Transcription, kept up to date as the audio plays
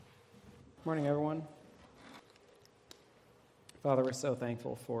Morning, everyone. Father, we're so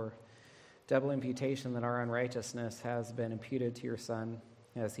thankful for double imputation that our unrighteousness has been imputed to your Son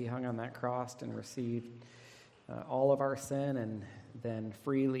as he hung on that cross and received all of our sin and then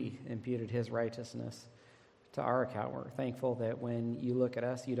freely imputed his righteousness to our account. We're thankful that when you look at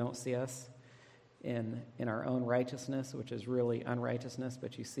us, you don't see us in our own righteousness, which is really unrighteousness,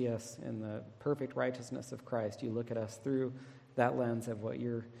 but you see us in the perfect righteousness of Christ. You look at us through that lens of what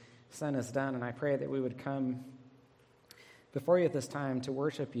your Son has done, and I pray that we would come before you at this time to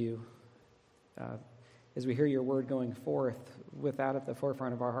worship you as we hear your word going forth with that at the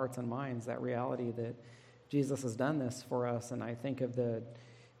forefront of our hearts and minds, that reality that Jesus has done this for us. And I think of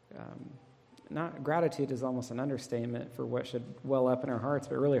not gratitude is almost an understatement for what should well up in our hearts,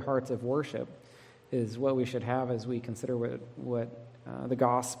 but really hearts of worship is what we should have as we consider what the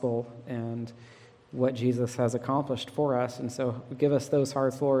gospel and what Jesus has accomplished for us. And so give us those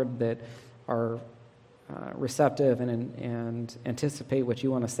hearts, Lord, that are receptive and anticipate what you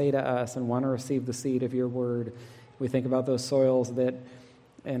want to say to us and want to receive the seed of your word. We think about those soils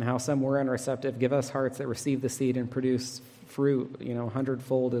and how some were unreceptive. Give us hearts that receive the seed and produce fruit,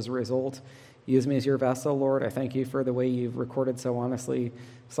 100-fold as a result. Use me as your vessel, Lord. I thank you for the way you've recorded so honestly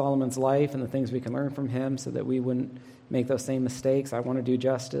Solomon's life and the things we can learn from him so that we wouldn't make those same mistakes. I want to do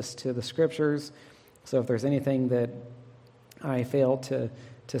justice to the scriptures. So if there's anything that I failed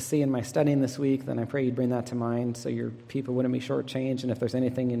to see in my studying this week, then I pray you'd bring that to mind so your people wouldn't be shortchanged. And if there's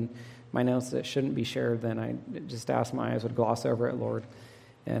anything in my notes that shouldn't be shared, then I just ask my eyes would gloss over it, Lord.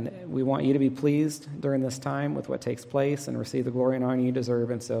 And we want you to be pleased during this time with what takes place and receive the glory and honor you deserve.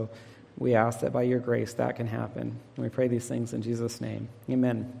 And so we ask that by your grace that can happen. And we pray these things in Jesus' name.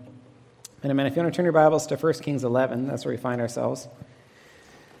 Amen. And amen. If you want to turn your Bibles to 1 Kings 11, that's where we find ourselves.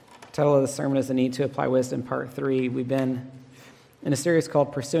 The title of the sermon is The Need to Apply Wisdom, Part 3. We've been in a series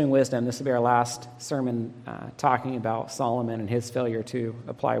called Pursuing Wisdom. This will be our last sermon talking about Solomon and his failure to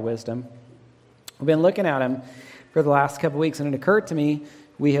apply wisdom. We've been looking at him for the last couple weeks, and it occurred to me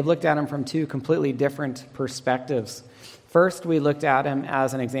we had looked at him from two completely different perspectives. First, we looked at him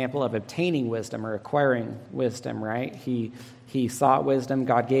as an example of obtaining wisdom or acquiring wisdom, right? He sought wisdom.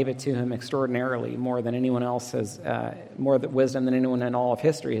 God gave it to him extraordinarily, more than anyone else has, more wisdom than anyone in all of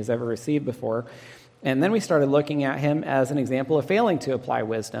history has ever received before. And then we started looking at him as an example of failing to apply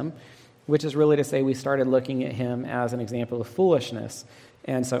wisdom, which is really to say we started looking at him as an example of foolishness.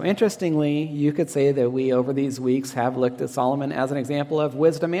 And so interestingly, you could say that we over these weeks have looked at Solomon as an example of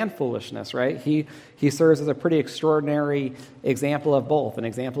wisdom and foolishness, right? He serves as a pretty extraordinary example of both, an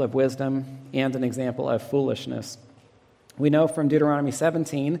example of wisdom and an example of foolishness. We know from Deuteronomy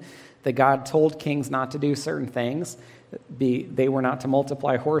 17 that God told kings not to do certain things. They were not to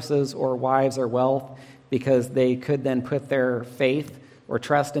multiply horses or wives or wealth because they could then put their faith or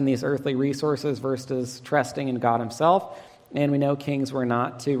trust in these earthly resources versus trusting in God himself. And we know kings were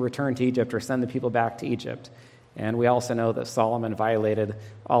not to return to Egypt or send the people back to Egypt. And we also know that Solomon violated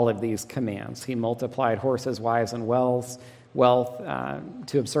all of these commands. He multiplied horses, wives, and wealth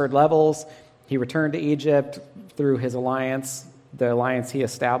to absurd levels. He returned to Egypt through his alliance, the alliance he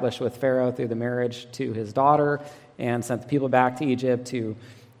established with Pharaoh through the marriage to his daughter, and sent the people back to Egypt to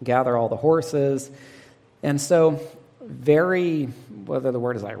gather all the horses. And so whether the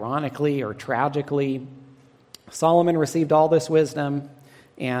word is ironically or tragically, Solomon received all this wisdom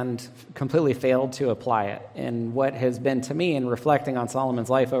and completely failed to apply it. And what has been to me in reflecting on Solomon's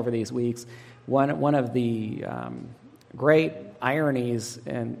life over these weeks, one of the great ironies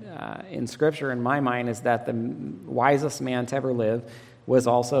in Scripture in my mind is that the wisest man to ever live was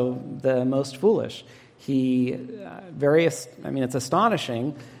also the most foolish. It's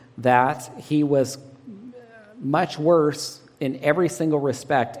astonishing that he was much worse in every single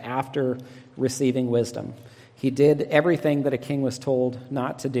respect after receiving wisdom. He did everything that a king was told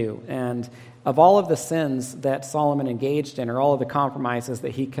not to do. And of all of the sins that Solomon engaged in, or all of the compromises that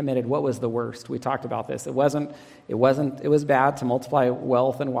he committed, what was the worst? We talked about this. It was bad to multiply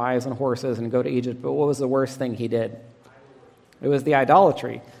wealth and wives and horses and go to Egypt, but what was the worst thing he did? It was the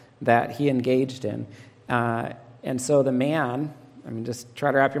idolatry that he engaged in. And so the man, just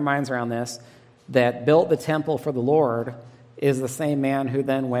try to wrap your minds around this, that built the temple for the Lord is the same man who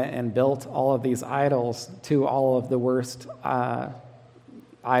then went and built all of these idols to all of the worst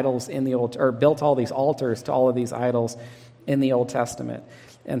idols in the Old, or built all these altars to all of these idols in the Old Testament.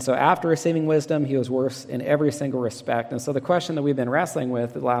 And so after receiving wisdom, he was worse in every single respect. And so the question that we've been wrestling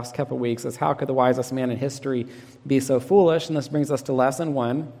with the last couple of weeks is, how could the wisest man in history be so foolish? And this brings us to lesson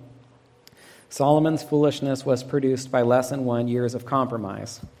 1. Solomon's foolishness was produced by lesson 1, years of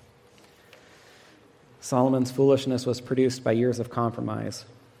compromise. Solomon's foolishness was produced by years of compromise.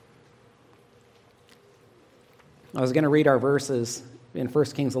 I was going to read our verses in 1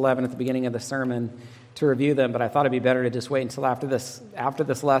 Kings 11 at the beginning of the sermon to review them, but I thought it'd be better to just wait until after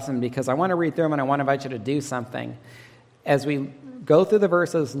this lesson, because I want to read through them and I want to invite you to do something. As we go through the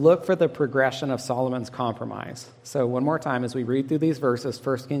verses, look for the progression of Solomon's compromise. So one more time, as we read through these verses,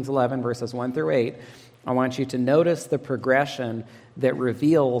 1 Kings 11, verses 1 through 8, I want you to notice the progression that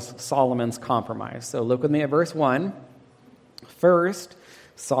reveals Solomon's compromise. So look with me at verse 1. First,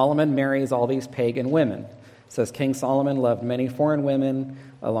 Solomon marries all these pagan women. It says, King Solomon loved many foreign women,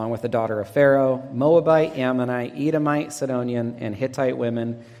 along with the daughter of Pharaoh, Moabite, Ammonite, Edomite, Sidonian, and Hittite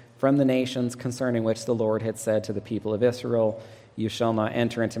women from the nations concerning which the Lord had said to the people of Israel, you shall not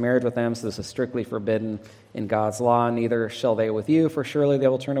enter into marriage with them. So this is strictly forbidden in God's law. Neither shall they with you, for surely they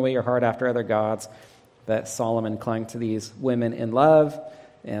will turn away your heart after other gods. That Solomon clung to these women in love.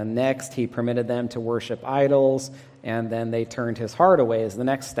 And next, he permitted them to worship idols. And then they turned his heart away as the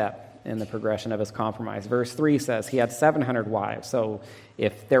next step in the progression of his compromise. Verse 3 says he had 700 wives. So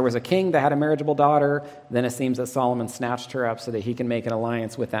if there was a king that had a marriageable daughter, then it seems that Solomon snatched her up so that he can make an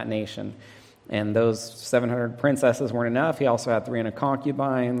alliance with that nation. And those 700 princesses weren't enough. He also had 300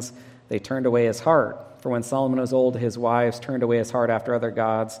 concubines. They turned away his heart. For when Solomon was old, his wives turned away his heart after other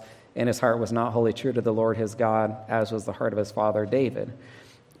gods, and his heart was not wholly true to the Lord his God, as was the heart of his father David.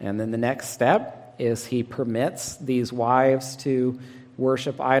 And then the next step is he permits these wives to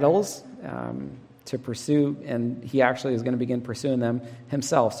worship idols, to pursue, and he actually is going to begin pursuing them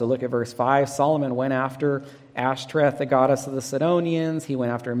himself. So look at verse 5. Solomon went after Ashtoreth, the goddess of the Sidonians. He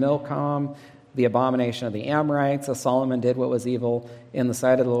went after Milcom, the abomination of the Amorites. So Solomon did what was evil in the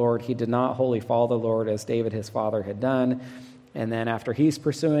sight of the Lord. He did not wholly follow the Lord as David his father had done. And then after he's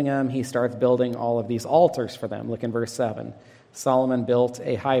pursuing them, he starts building all of these altars for them. Look in verse 7. Solomon built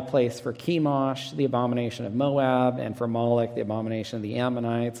a high place for Chemosh, the abomination of Moab, and for Moloch, the abomination of the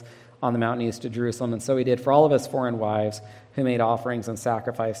Ammonites, on the mountain east of Jerusalem. And so he did for all of his foreign wives who made offerings and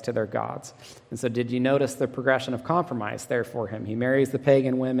sacrifice to their gods. And so did you notice the progression of compromise there for him? He marries the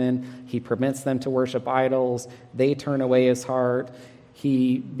pagan women. He permits them to worship idols. They turn away his heart.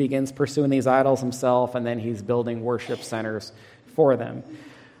 He begins pursuing these idols himself, and then he's building worship centers for them.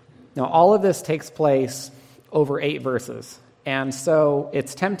 Now, all of this takes place over 8 verses. And so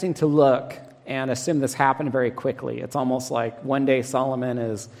it's tempting to look and assume this happened very quickly. It's almost like one day Solomon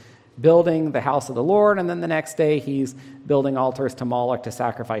is building the house of the Lord, and then the next day he's building altars to Moloch to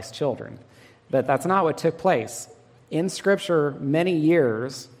sacrifice children. But that's not what took place. In Scripture, many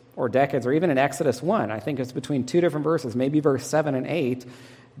years or decades, or even in Exodus 1, I think it's between 2 different verses, maybe verse 7 and 8,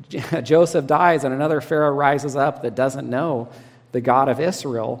 Joseph dies and another Pharaoh rises up that doesn't know the God of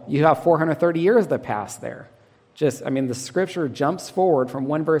Israel. You have 430 years that pass there. The Scripture jumps forward from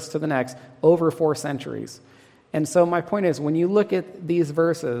one verse to the next over 4 centuries. And so my point is, when you look at these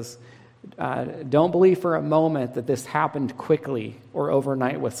verses, don't believe for a moment that this happened quickly or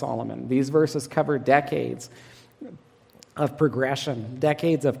overnight with Solomon. These verses cover decades of progression,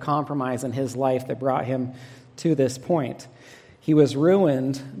 decades of compromise in his life that brought him to this point. He was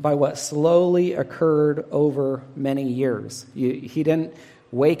ruined by what slowly occurred over many years. He didn't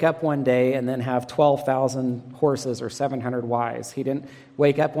wake up one day and then have 12,000 horses or 700 wives. He didn't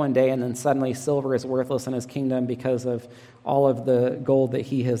wake up one day and then suddenly silver is worthless in his kingdom because of all of the gold that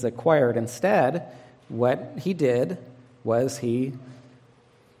he has acquired. Instead, what he did was he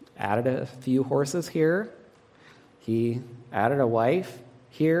added a few horses here. He added a wife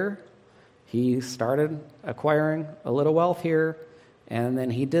here. He started acquiring a little wealth here. And then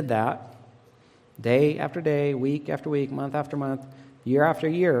he did that day after day, week after week, month after month, year after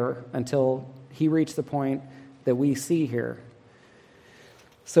year, until he reached the point that we see here.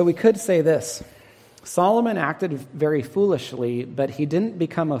 So we could say this: Solomon acted very foolishly, but he didn't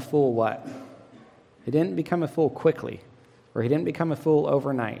become a fool what? He didn't become a fool quickly, or he didn't become a fool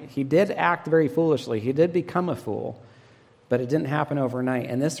overnight. He did act very foolishly. He did become a fool, but it didn't happen overnight.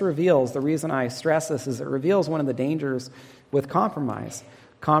 And this reveals, the reason I stress this is it reveals one of the dangers with compromise.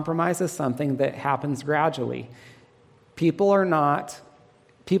 Compromise is something that happens gradually. People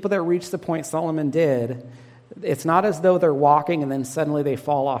that reach the point Solomon did, it's not as though they're walking and then suddenly they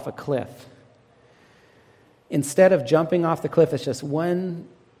fall off a cliff. Instead of jumping off the cliff, it's just one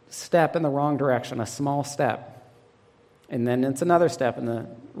step in the wrong direction, a small step. And then it's another step in the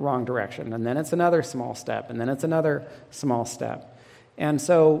wrong direction. And then it's another small step. And then it's another small step. And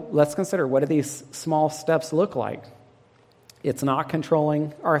so let's consider, what do these small steps look like? It's not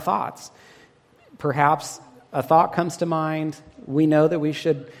controlling our thoughts. Perhaps a thought comes to mind. We know that we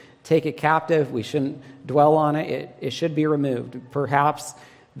should take it captive. We shouldn't dwell on it. It should be removed. Perhaps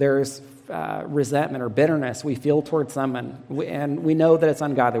There's resentment or bitterness we feel towards someone, and we know that it's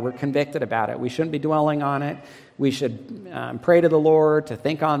ungodly. We're convicted about it. We shouldn't be dwelling on it. We should pray to the Lord to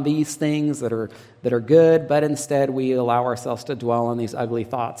think on these things that are good, but instead we allow ourselves to dwell on these ugly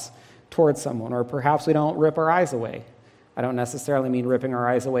thoughts towards someone. Or perhaps we don't rip our eyes away. I don't necessarily mean ripping our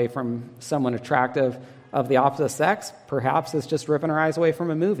eyes away from someone attractive of the opposite sex. Perhaps it's just ripping our eyes away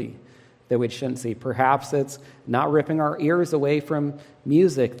from a movie that we shouldn't see. Perhaps it's not ripping our ears away from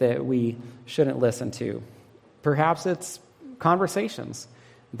music that we shouldn't listen to. Perhaps it's conversations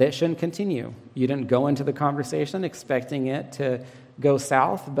that shouldn't continue. You didn't go into the conversation expecting it to go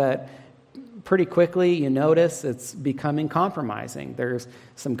south, but pretty quickly you notice it's becoming compromising. There's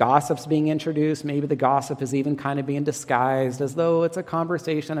some gossips being introduced. Maybe the gossip is even kind of being disguised as though it's a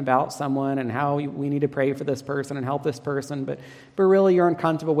conversation about someone and how we need to pray for this person and help this person, but really you're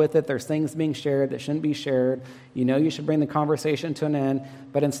uncomfortable with it. There's things being shared that shouldn't be shared. You know you should bring the conversation to an end,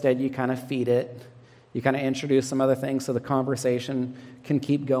 but instead you kind of feed it. You kind of introduce some other things so the conversation can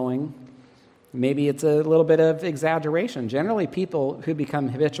keep going. Maybe it's a little bit of exaggeration. Generally, people who become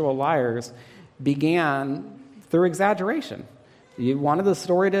habitual liars began through exaggeration. You wanted the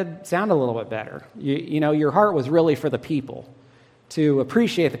story to sound a little bit better. You know, your heart was really for the people to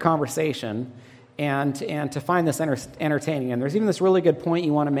appreciate the conversation and to find this entertaining. And there's even this really good point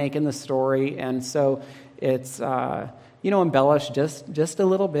you want to make in the story, and so it's embellished just a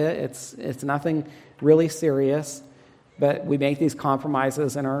little bit. It's nothing really serious. But we make these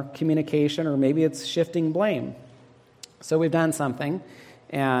compromises in our communication, or maybe it's shifting blame. So we've done something,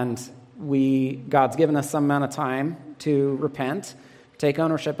 and God's given us some amount of time to repent, take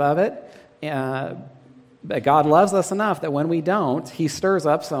ownership of it. But God loves us enough that when we don't, He stirs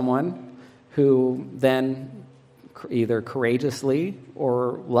up someone who then either courageously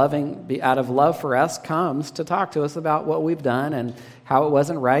or out of love for us, comes to talk to us about what we've done and how it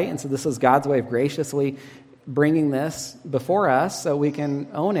wasn't right. And so this is God's way of graciously bringing this before us so we can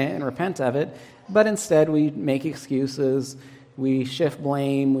own it and repent of it. But instead we make excuses, we shift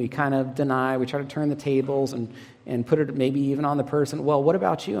blame, we kind of deny, we try to turn the tables and put it maybe even on the person. Well, what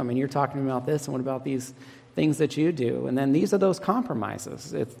about you? I mean, you're talking about this, and what about these things that you do? And then these are those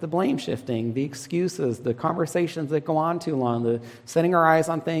compromises. It's the blame shifting, the excuses, the conversations that go on too long, the setting our eyes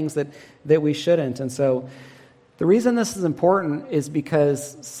on things that we shouldn't. And so the reason this is important is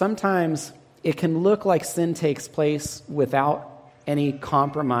because sometimes it can look like sin takes place without any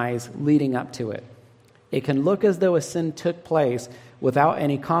compromise leading up to it. It can look as though a sin took place without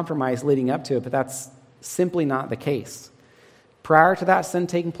any compromise leading up to it, but that's simply not the case. Prior to that sin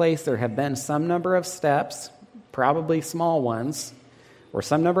taking place, there have been some number of steps, probably small ones, or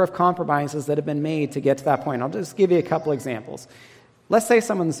some number of compromises that have been made to get to that point. I'll just give you a couple examples. Let's say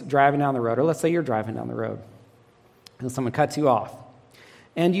someone's driving down the road, or let's say you're driving down the road, and someone cuts you off.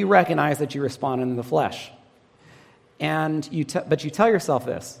 And you recognize that you respond in the flesh. And but you tell yourself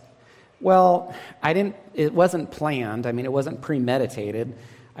this: well, it wasn't planned. I mean, it wasn't premeditated.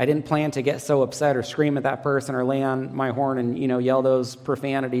 I didn't plan to get so upset or scream at that person or lay on my horn and, yell those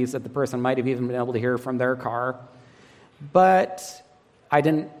profanities that the person might have even been able to hear from their car. But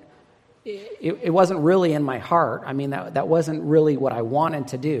it wasn't really in my heart. I mean, that wasn't really what I wanted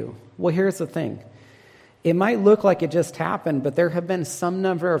to do. Well, here's the thing. It might look like it just happened, but there have been some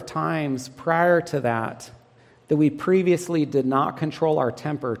number of times prior to that we previously did not control our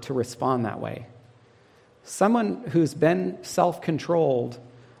temper to respond that way. Someone who's been self-controlled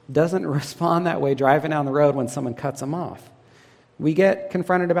doesn't respond that way driving down the road when someone cuts them off. We get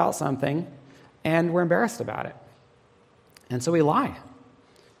confronted about something, and we're embarrassed about it. And so we lie.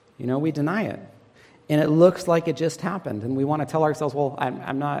 We deny it. And it looks like it just happened, and we want to tell ourselves, well,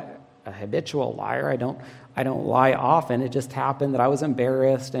 I'm not a habitual liar. I don't lie often. It just happened that I was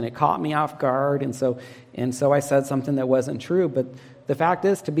embarrassed and it caught me off guard, and so I said something that wasn't true. But the fact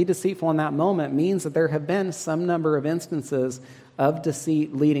is, to be deceitful in that moment means that there have been some number of instances of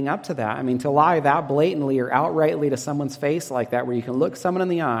deceit leading up to that. I mean, to lie that blatantly or outrightly to someone's face like that, where you can look someone in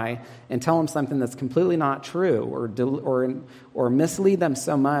the eye and tell them something that's completely not true, or mislead them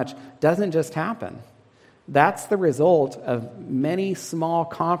so much, doesn't just happen. That's the result of many small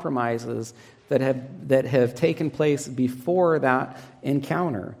compromises that have taken place before that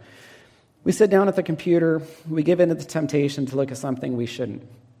encounter. We sit down at the computer, we give in to the temptation to look at something we shouldn't.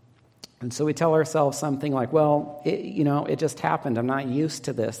 And so we tell ourselves something like, well, it just happened. I'm not used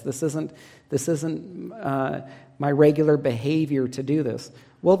to this. This isn't my regular behavior to do this.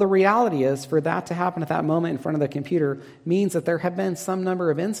 Well, the reality is, for that to happen at that moment in front of the computer means that there have been some number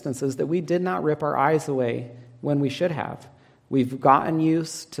of instances that we did not rip our eyes away when we should have. We've gotten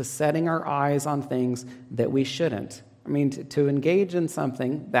used to setting our eyes on things that we shouldn't. I mean, to engage in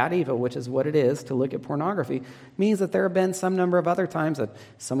something, that evil, which is what it is, to look at pornography, means that there have been some number of other times that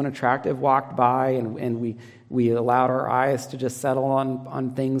someone attractive walked by and we allowed our eyes to just settle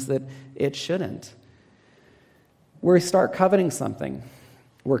on things that it shouldn't. Where we start coveting something.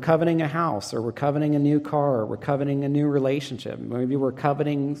 We're coveting a house, or we're coveting a new car, or we're coveting a new relationship. Maybe we're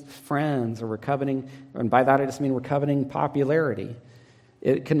coveting friends, or we're coveting, and by that I just mean we're coveting popularity.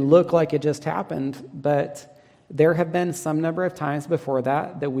 It can look like it just happened, but there have been some number of times before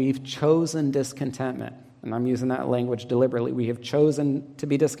that we've chosen discontentment. And I'm using that language deliberately. We have chosen to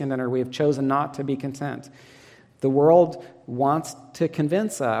be discontent, or we have chosen not to be content. The world wants to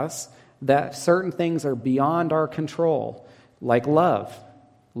convince us that certain things are beyond our control, like love.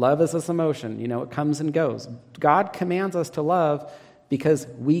 Love is this emotion. It comes and goes. God commands us to love because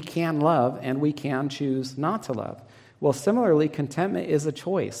we can love and we can choose not to love. Well, similarly, contentment is a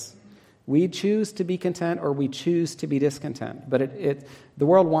choice. We choose to be content or we choose to be discontent. But the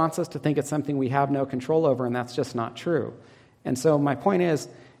world wants us to think it's something we have no control over, and that's just not true. And so my point is,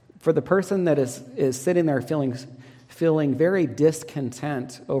 for the person that is sitting there feeling very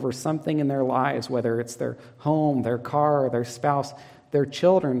discontent over something in their lives, whether it's their home, their car, their spouse, their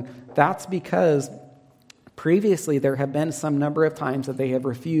children, that's because previously there have been some number of times that they have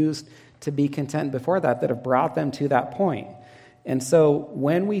refused to be content before that have brought them to that point. And so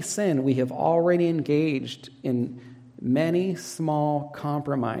when we sin, we have already engaged in many small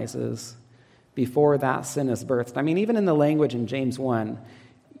compromises before that sin is birthed. I mean, even in the language in James 1,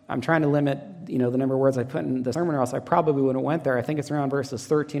 I'm trying to limit, the number of words I put in the sermon, or else I probably wouldn't have went there. I think it's around verses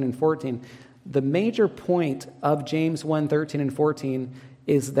 13 and 14. The major point of James 1, 13 and 14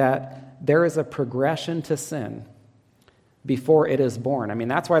 is that there is a progression to sin before it is born. I mean,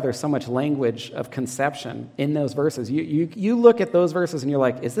 that's why there's so much language of conception in those verses. You look at those verses and you're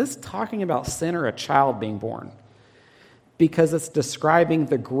like, is this talking about sin or a child being born? Because it's describing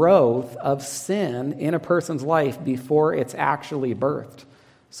the growth of sin in a person's life before it's actually birthed.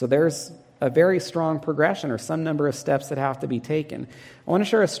 So there's a very strong progression or some number of steps that have to be taken. I want to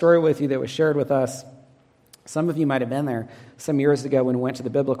share a story with you that was shared with us. Some of you might have been there some years ago when we went to the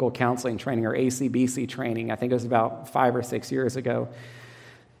biblical counseling training, or ACBC training. I think it was about 5 or 6 years ago.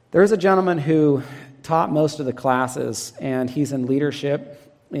 There was a gentleman who taught most of the classes, and he's in leadership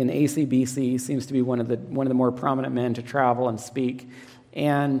in ACBC. He seems to be one of the more prominent men to travel and speak.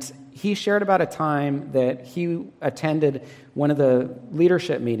 And he shared about a time that he attended one of the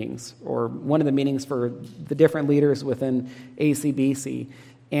leadership meetings, or one of the meetings for the different leaders within ACBC.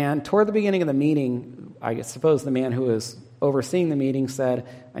 And toward the beginning of the meeting, I suppose the man who was overseeing the meeting said,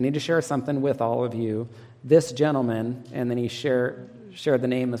 I need to share something with all of you. This gentleman, and then he shared the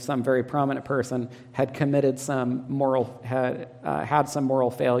name of some very prominent person, had committed had some moral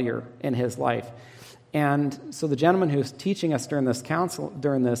failure in his life. And so the gentleman who's teaching us during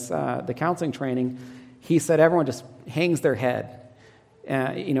the counseling training, he said everyone just hangs their head.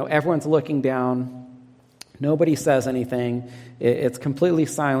 Everyone's looking down. Nobody says anything. It's completely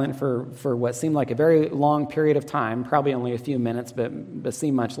silent for what seemed like a very long period of time, probably only a few minutes, but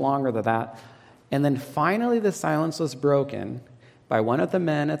seemed much longer than that. And then finally the silence was broken by one of the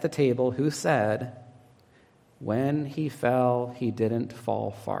men at the table who said, when he fell, he didn't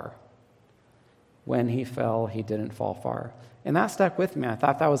fall far. When he fell, he didn't fall far. And that stuck with me. I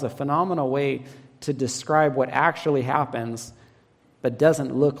thought that was a phenomenal way to describe what actually happens but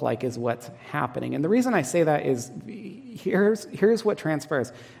doesn't look like is what's happening. And the reason I say that is here's what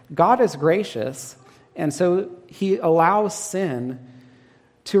transpires. God is gracious, and so he allows sin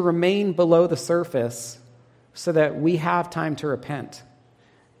to remain below the surface so that we have time to repent.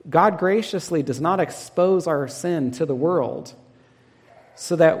 God graciously does not expose our sin to the world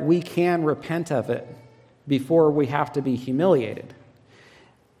so that we can repent of it before we have to be humiliated.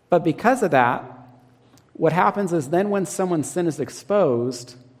 But because of that, what happens is then when someone's sin is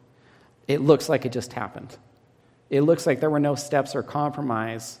exposed, it looks like it just happened. It looks like there were no steps or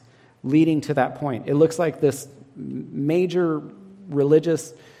compromise leading to that point. It looks like this major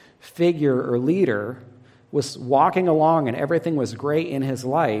religious figure or leader was walking along and everything was great in his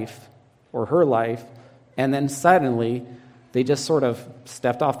life or her life, and then suddenly they just sort of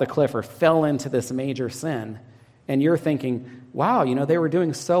stepped off the cliff or fell into this major sin. And you're thinking, wow, they were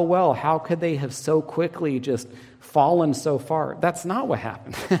doing so well. How could they have so quickly just fallen so far? That's not what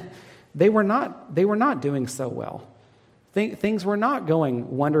happened. They were not doing so well. Things were not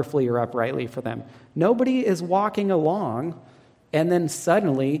going wonderfully or uprightly for them. Nobody is walking along and then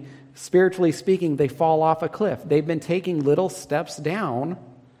suddenly, spiritually speaking, they fall off a cliff. They've been taking little steps down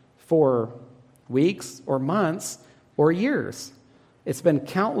for weeks or months or years. It's been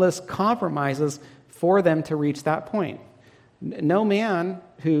countless compromises for them to reach that point. No man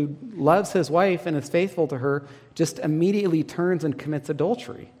who loves his wife and is faithful to her just immediately turns and commits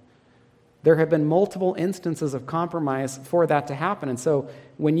adultery. There have been multiple instances of compromise for that to happen. And so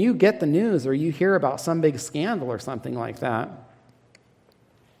when you get the news or you hear about some big scandal or something like that,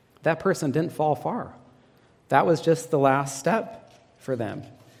 that person didn't fall far. That was just the last step for them.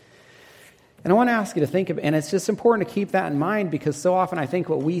 And I want to ask you to think of, and it's just important to keep that in mind, because so often I think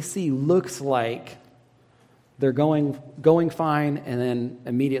what we see looks like they're going fine, and then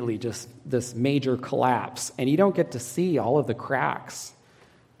immediately just this major collapse. And you don't get to see all of the cracks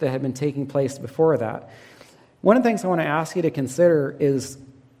that had been taking place before that. One of the things I want to ask you to consider is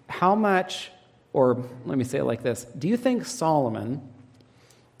how much, or let me say it like this, do you think Solomon,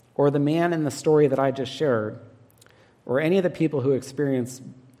 or the man in the story that I just shared, or any of the people who experience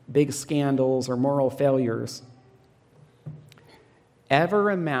big scandals or moral failures,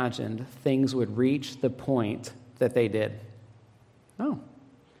 ever imagined things would reach the point that they did? No.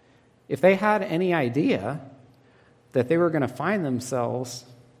 If they had any idea that they were going to find themselves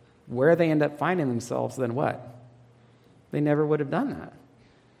where they end up finding themselves, then what? They never would have done that.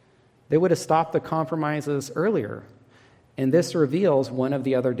 They would have stopped the compromises earlier. And this reveals one of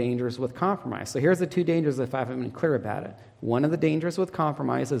the other dangers with compromise. So here's the two dangers if I haven't been clear about it. One of the dangers with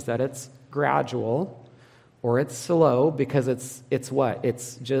compromise is that it's gradual or it's slow, because it's what?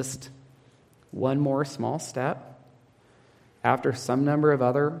 It's just one more small step after some number of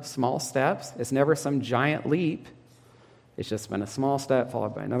other small steps. It's never some giant leap. It's just been a small step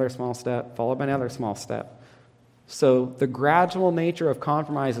followed by another small step followed by another small step. So the gradual nature of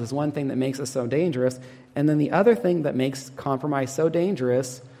compromise is one thing that makes it so dangerous. And then the other thing that makes compromise so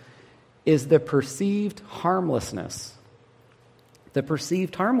dangerous is the perceived harmlessness. The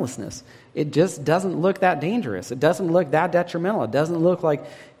perceived harmlessness. It just doesn't look that dangerous. It doesn't look that detrimental. It doesn't look like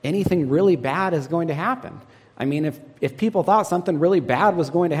anything really bad is going to happen. I mean, if people thought something really bad was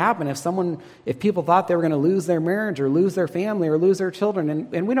going to happen, if people thought they were going to lose their marriage or lose their family or lose their children,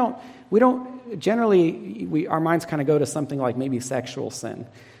 and we don't generally, our minds kind of go to something like maybe sexual sin.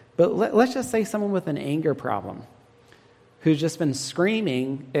 But let's just say someone with an anger problem who's just been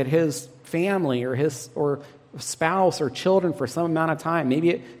screaming at his family or his spouse or children for some amount of time. Maybe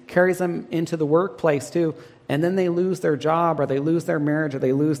it carries them into the workplace too, and then they lose their job or they lose their marriage or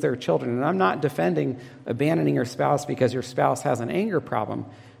they lose their children. And I'm not defending abandoning your spouse because your spouse has an anger problem,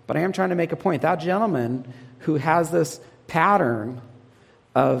 but I am trying to make a point. That gentleman who has this pattern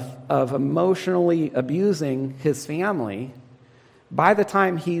of emotionally abusing his family, by the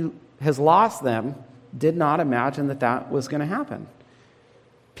time he has lost them, did not imagine that was going to happen.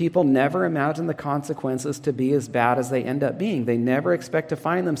 People never imagine the consequences to be as bad as they end up being. They never expect to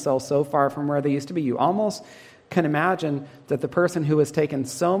find themselves so far from where they used to be. You almost can imagine that the person who has taken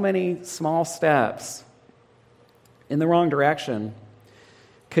so many small steps in the wrong direction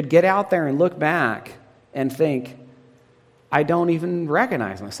could get out there and look back and think, I don't even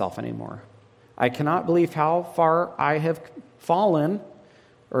recognize myself anymore. I cannot believe how far I have fallen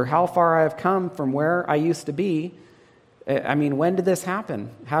or how far I have come from where I used to be. I mean, when did this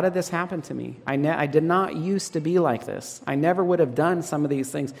happen? How did this happen to me? I did not used to be like this. I never would have done some of these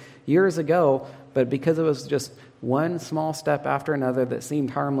things years ago, but because it was just one small step after another that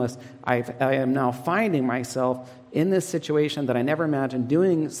seemed harmless, I am now finding myself in this situation that I never imagined,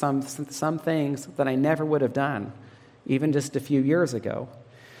 doing some things that I never would have done, even just a few years ago.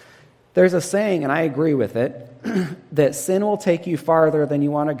 There's a saying, and I agree with it, that sin will take you farther than you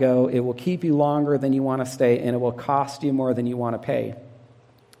want to go, it will keep you longer than you want to stay, and it will cost you more than you want to pay.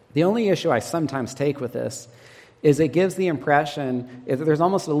 The only issue I sometimes take with this is it gives the impression that there's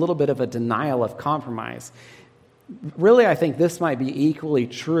almost a little bit of a denial of compromise. Really, I think this might be equally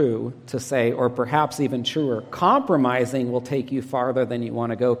true to say, or perhaps even truer. Compromising will take you farther than you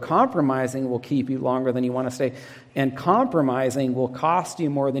want to go. Compromising will keep you longer than you want to stay. And compromising will cost you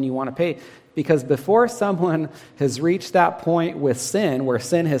more than you want to pay. Because before someone has reached that point with sin, where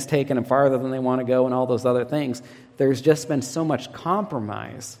sin has taken them farther than they want to go and all those other things, there's just been so much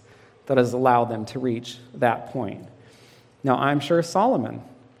compromise that has allowed them to reach that point. Now, I'm sure Solomon,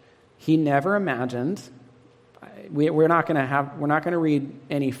 he never imagined. We're not going to read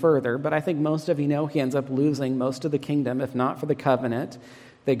any further, but I think most of you know he ends up losing most of the kingdom, if not for the covenant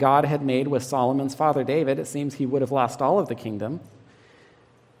that God had made with Solomon's father David. It seems he would have lost all of the kingdom.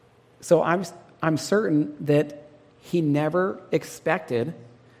 So I'm certain that he never expected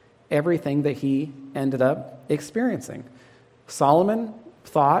everything that he ended up experiencing. Solomon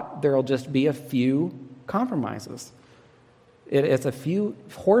thought there'll just be a few compromises. It's a few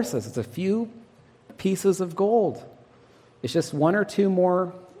horses. It's a few pieces of gold. It's just one or two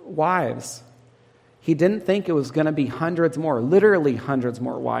more wives. He didn't think it was going to be hundreds more, literally hundreds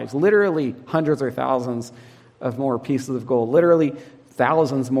more wives, literally hundreds or thousands of more pieces of gold, literally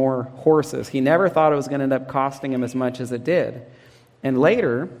thousands more horses. He never thought it was going to end up costing him as much as it did. And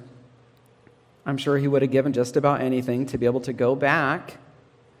later, I'm sure he would have given just about anything to be able to go back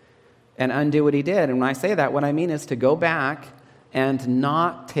and undo what he did. And when I say that, what I mean is to go back and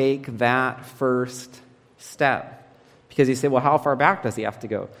not take that first step. Because you say, well, how far back does he have to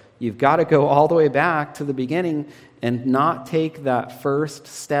go? You've got to go all the way back to the beginning and not take that first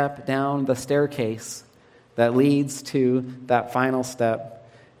step down the staircase that leads to that final step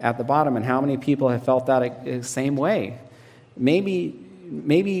at the bottom. And how many people have felt that the same way?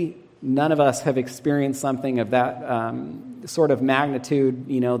 Maybe none of us have experienced something of that sort of magnitude,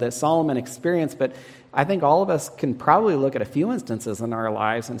 that Solomon experienced, but I think all of us can probably look at a few instances in our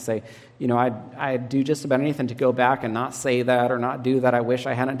lives and say, I'd do just about anything to go back and not say that or not do that. I wish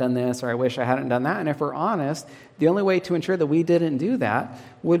I hadn't done this or I wish I hadn't done that. And if we're honest, the only way to ensure that we didn't do that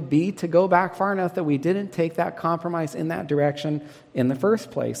would be to go back far enough that we didn't take that compromise in that direction in the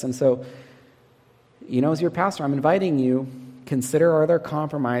first place. And so, as your pastor, I'm inviting you, consider, are there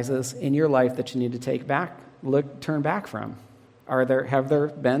compromises in your life that you need to turn back from? Have there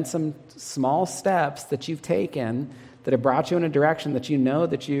been some small steps that you've taken that have brought you in a direction that you know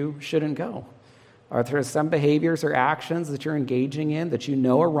that you shouldn't go? Are there some behaviors or actions that you're engaging in that you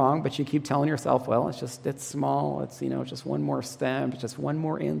know are wrong, but you keep telling yourself, well, it's small, it's just one more step, it's just one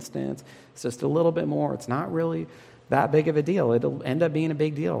more instance, it's just a little bit more, it's not really that big of a deal. It'll end up being a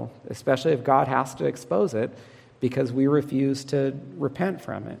big deal, especially if God has to expose it because we refuse to repent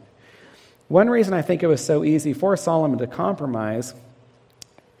from it. One reason I think it was so easy for Solomon to compromise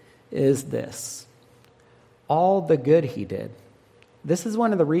is this: all the good he did. This is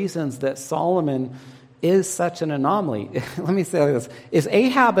one of the reasons that Solomon is such an anomaly. Let me say this. Is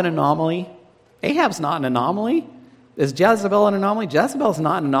Ahab an anomaly? Ahab's not an anomaly. Is Jezebel an anomaly? Jezebel's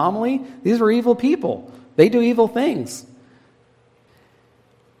not an anomaly. These were evil people. They do evil things.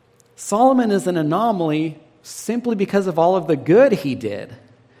 Solomon is an anomaly simply because of all of the good he did.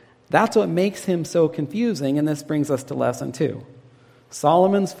 That's what makes him so confusing, and this brings us to lesson 2.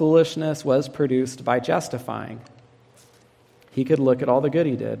 Solomon's foolishness was produced by justifying. He could look at all the good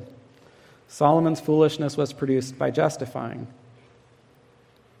he did. Solomon's foolishness was produced by justifying.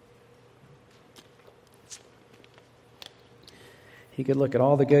 He could look at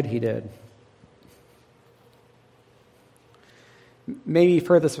all the good he did. Maybe you've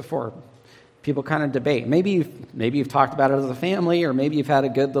heard this before. People kind of debate. Maybe you've talked about it as a family, or maybe you've had a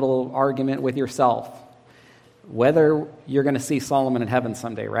good little argument with yourself whether you're going to see Solomon in heaven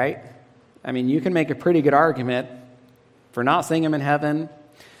someday, right? I mean, you can make a pretty good argument for not seeing him in heaven,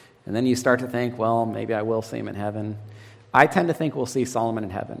 and then you start to think, well, maybe I will see him in heaven. I tend to think we'll see Solomon in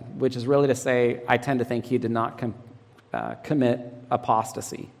heaven, which is really to say I tend to think he did not commit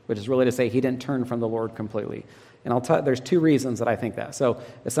apostasy, which is really to say he didn't turn from the Lord completely. And there's 2 reasons that I think that. So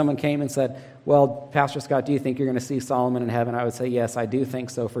if someone came and said, well, Pastor Scott, do you think you're going to see Solomon in heaven? I would say, yes, I do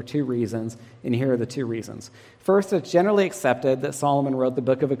think so for 2 reasons, and here are the 2 reasons. First, it's generally accepted that Solomon wrote the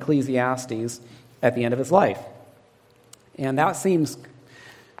book of Ecclesiastes at the end of his life. And that seems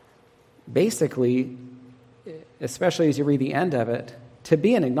basically, especially as you read the end of it, to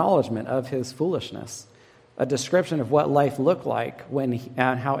be an acknowledgement of his foolishness, a description of what life looked like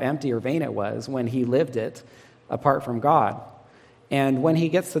and how empty or vain it was when he lived it apart from God. And when he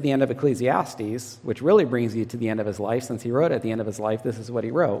gets to the end of Ecclesiastes, which really brings you to the end of his life, since he wrote at the end of his life, this is what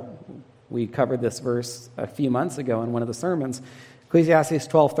he wrote. We covered this verse a few months ago in one of the sermons. Ecclesiastes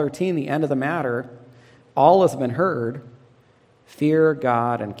 12:13, the end of the matter, all has been heard. Fear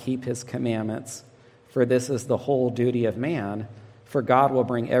God and keep his commandments, for this is the whole duty of man. For God will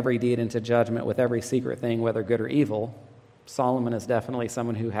bring every deed into judgment with every secret thing, whether good or evil. Solomon is definitely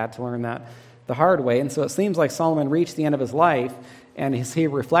someone who had to learn that the hard way. And so it seems like Solomon reached the end of his life, and as he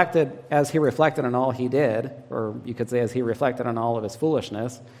reflected on all he did, or you could say as he reflected on all of his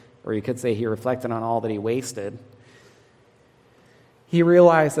foolishness, or you could say he reflected on all that he wasted, he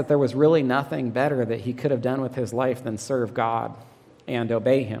realized that there was really nothing better that he could have done with his life than serve God and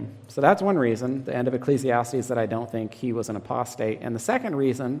obey him. So that's one reason, the end of Ecclesiastes, that I don't think he was an apostate. And the second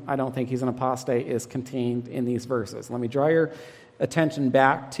reason I don't think he's an apostate is contained in these verses. Let me draw your attention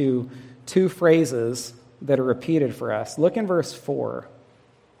back to 2 phrases that are repeated for us. Look in verse 4.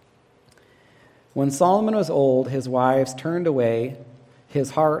 When Solomon was old, his wives turned away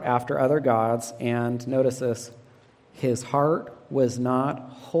his heart after other gods, and notice this, his heart was not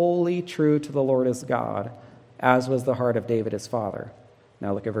wholly true to the Lord his God, as was the heart of David his father.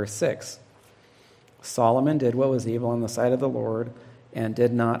 Now look at verse 6. Solomon did what was evil in the sight of the Lord, and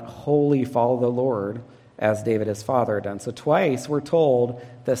did not wholly follow the Lord as David his father had done. So twice we're told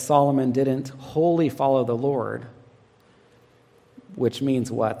that Solomon didn't wholly follow the Lord, which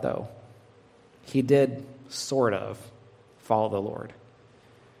means what, though? He did sort of follow the Lord.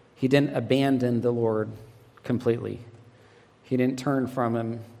 He didn't abandon the Lord completely. He didn't turn from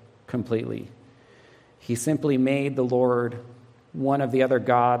him completely. He simply made the Lord one of the other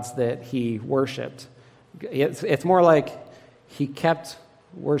gods that he worshiped. It's more like he kept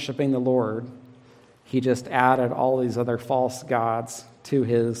worshiping the Lord. He just added all these other false gods to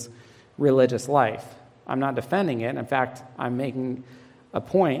his religious life. I'm not defending it. In fact, I'm making a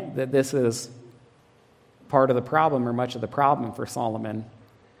point that this is part of the problem, or much of the problem for Solomon.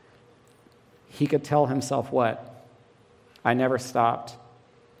 He could tell himself what? I never stopped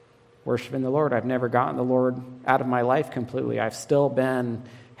worshiping the Lord. I've never gotten the Lord out of my life completely. I've still been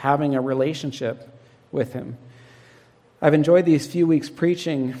having a relationship with him. I've enjoyed these few weeks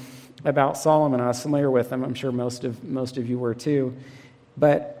preaching about Solomon. I was familiar with him. I'm sure most of you were too.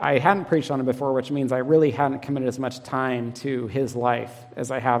 But I hadn't preached on him before, which means I really hadn't committed as much time to his life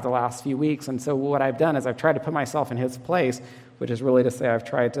as I have the last few weeks. And so what I've done is I've tried to put myself in his place, which is really to say I've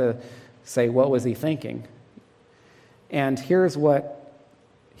tried to say, what was he thinking? And here's what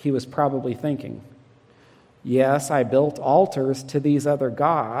he was probably thinking. Yes, I built altars to these other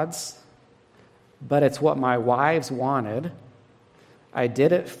gods, but it's what my wives wanted. I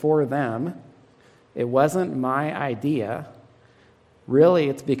did it for them. It wasn't my idea. Really,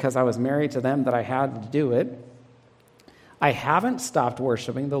 it's because I was married to them that I had to do it. I haven't stopped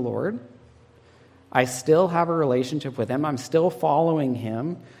worshiping the Lord. I still have a relationship with him. I'm still following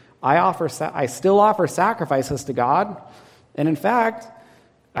him. I still offer sacrifices to God. And in fact,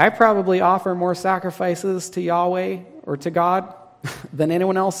 I probably offer more sacrifices to Yahweh or to God than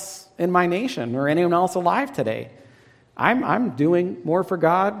anyone else in my nation or anyone else alive today. I'm doing more for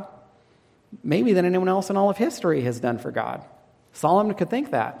God maybe than anyone else in all of history has done for God. Solomon could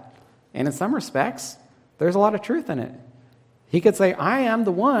think that. And in some respects, there's a lot of truth in it. He could say, I am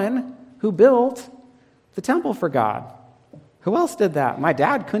the one who built the temple for God. Who else did that? My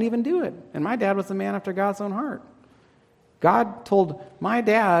dad couldn't even do it. And my dad was a man after God's own heart. God told my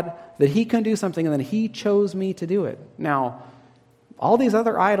dad that he couldn't do something, and then he chose me to do it. Now, all these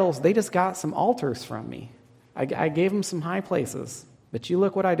other idols, they just got some altars from me. I gave them some high places. But you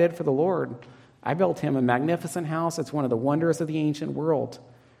look what I did for the Lord. I built him a magnificent house. It's one of the wonders of the ancient world.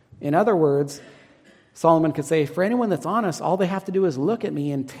 In other words, Solomon could say, for anyone that's honest, all they have to do is look at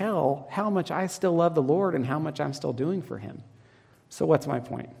me and tell how much I still love the Lord and how much I'm still doing for him. So what's my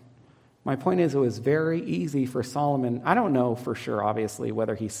point? My point is it was very easy for Solomon. I don't know for sure, obviously,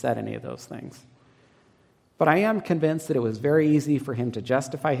 whether he said any of those things. But I am convinced that it was very easy for him to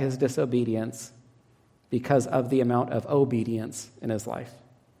justify his disobedience because of the amount of obedience in his life.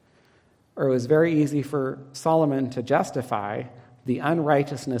 Or it was very easy for Solomon to justify the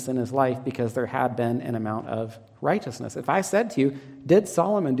unrighteousness in his life because there had been an amount of righteousness. If I said to you, did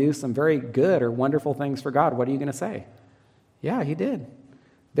Solomon do some very good or wonderful things for God? What are you going to say? Yeah, he did.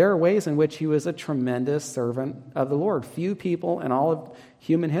 There are ways in which he was a tremendous servant of the Lord. Few people in all of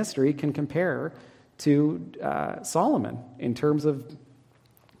human history can compare to Solomon in terms of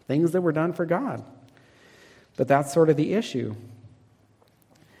things that were done for God. But that's sort of the issue.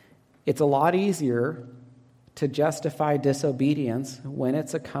 It's a lot easier to justify disobedience when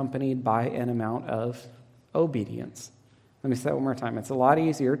it's accompanied by an amount of obedience. Let me say that one more time. It's a lot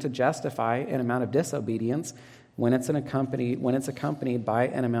easier to justify an amount of disobedience when it's accompanied by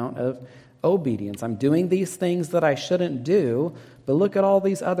an amount of obedience. I'm doing these things that I shouldn't do, but look at all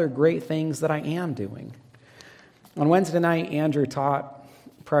these other great things that I am doing. On Wednesday night, Andrew taught,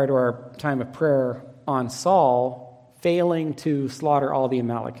 prior to our time of prayer, on Saul failing to slaughter all the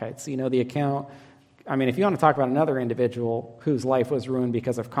Amalekites. You know the account. I mean, if you want to talk about another individual whose life was ruined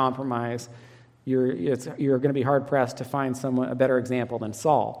because of compromise, you're going to be hard-pressed to find a better example than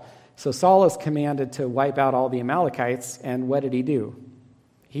Saul. So Saul is commanded to wipe out all the Amalekites, and what did he do?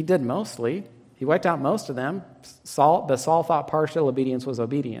 He did mostly. He wiped out most of them. Saul thought partial obedience was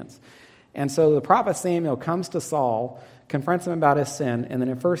obedience. And so the prophet Samuel comes to Saul, confronts him about his sin, and then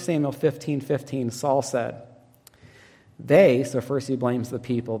in 1 Samuel 15:15, Saul said, so first he blames the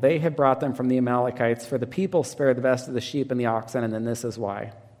people. They had brought them from the Amalekites, for the people spared the best of the sheep and the oxen, and then this is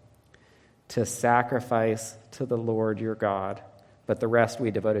why. To sacrifice to the Lord your God, but the rest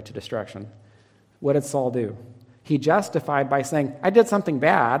we devoted to destruction. What did Saul do? He justified by saying, I did something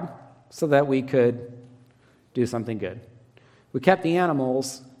bad so that we could do something good. We kept the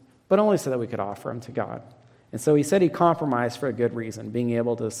animals, but only so that we could offer them to God. And so he said he compromised for a good reason, being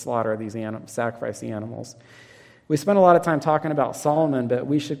able to slaughter these sacrifice the animals. We spend a lot of time talking about Solomon, but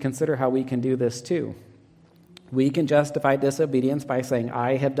we should consider how we can do this too. We can justify disobedience by saying,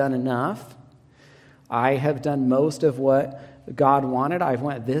 I have done enough. I have done most of what God wanted. I've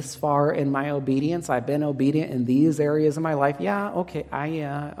went this far in my obedience. I've been obedient in these areas of my life. Yeah, okay,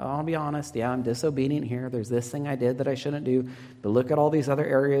 I'll be honest. Yeah, I'm disobedient here. There's this thing I did that I shouldn't do. But look at all these other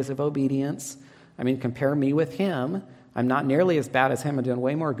areas of obedience. I mean, compare me with him. I'm not nearly as bad as him. I'm doing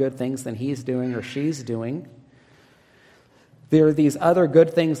way more good things than he's doing or she's doing. There are these other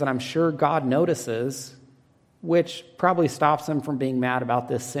good things that I'm sure God notices, which probably stops him from being mad about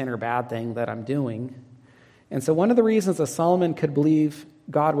this sin or bad thing that I'm doing. And so one of the reasons that Solomon could believe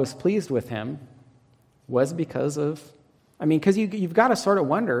God was pleased with him was because you've got to sort of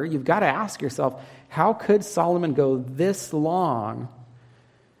wonder, you've got to ask yourself, how could Solomon go this long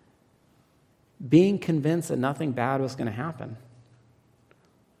being convinced that nothing bad was going to happen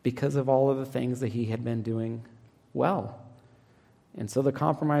because of all of the things that he had been doing well? And so the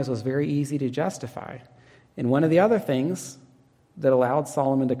compromise was very easy to justify. And one of the other things that allowed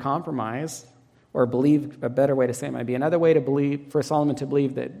Solomon to compromise, or believe, a better way to say it might be, another way to believe, for Solomon to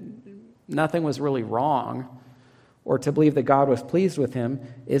believe that nothing was really wrong, or to believe that God was pleased with him,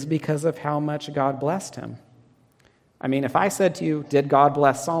 is because of how much God blessed him. I mean, if I said to you, did God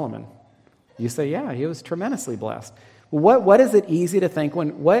bless Solomon? You say, yeah, he was tremendously blessed. What is it easy to think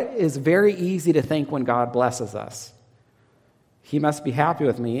what is very easy to think when God blesses us? He must be happy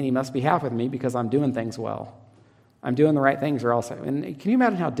with me, and he must be happy with me because I'm doing things well. I'm doing the right things, or else. And can you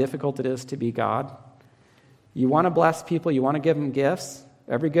imagine how difficult it is to be God? You want to bless people, you want to give them gifts.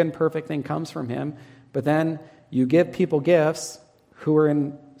 Every good and perfect thing comes from him. But then you give people gifts who are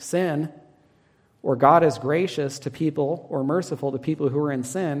in sin, or God is gracious to people or merciful to people who are in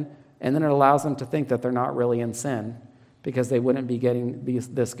sin, and then it allows them to think that they're not really in sin because they wouldn't be getting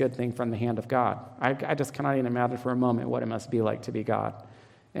this good thing from the hand of God. I just cannot even imagine for a moment what it must be like to be God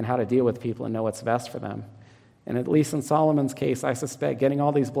and how to deal with people and know what's best for them. And at least in Solomon's case, I suspect getting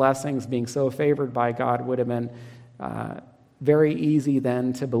all these blessings, being so favored by God, would have been very easy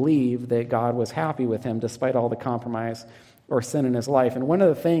then to believe that God was happy with him despite all the compromise or sin in his life. And one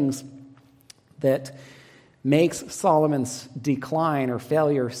of the things that makes Solomon's decline or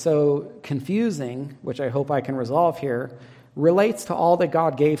failure so confusing, which I hope I can resolve here, relates to all that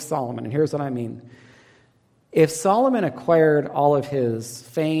God gave Solomon. And here's what I mean. If Solomon acquired all of his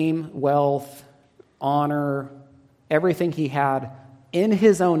fame, wealth, honor, everything he had in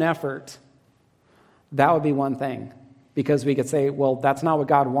his own effort, that would be one thing. Because we could say, well, that's not what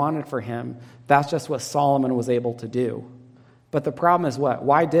God wanted for him. That's just what Solomon was able to do. But the problem is what?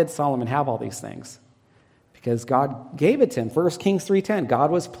 Why did Solomon have all these things? Because God gave it to him. 1 Kings 3:10, God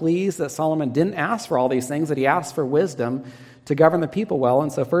was pleased that Solomon didn't ask for all these things, that he asked for wisdom to govern the people well.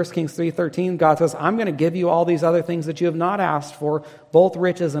 And so 1 Kings 3:13, God says, I'm going to give you all these other things that you have not asked for, both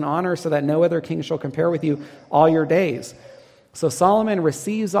riches and honor, so that no other king shall compare with you all your days. So Solomon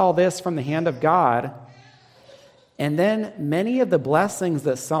receives all this from the hand of God, and then many of the blessings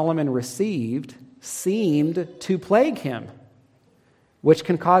that Solomon received seemed to plague him, which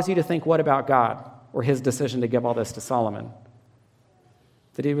can cause you to think, what about God? Or his decision to give all this to Solomon?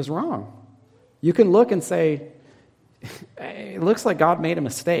 That he was wrong. You can look and say, it looks like God made a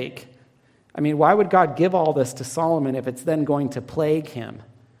mistake. I mean, why would God give all this to Solomon if it's then going to plague him?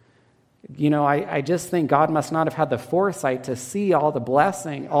 You know, I just think God must not have had the foresight to see all the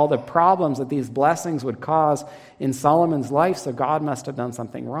blessing, all the problems that these blessings would cause in Solomon's life, so God must have done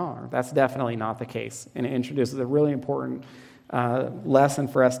something wrong. That's definitely not the case. And it introduces a really important lesson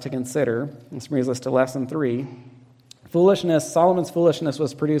for us to consider. This brings us to lesson 3. Solomon's foolishness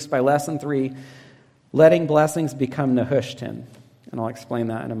was produced by lesson 3, letting blessings become Nehushtan. And I'll explain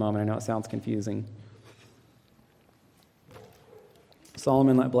that in a moment. I know it sounds confusing.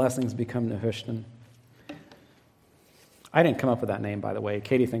 Solomon let blessings become Nehushtan. I didn't come up with that name, by the way.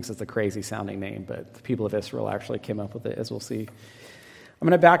 Katie thinks it's a crazy-sounding name, but the people of Israel actually came up with it, as we'll see. I'm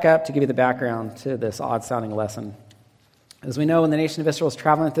going to back up to give you the background to this odd-sounding lesson. As we know, when the nation of Israel was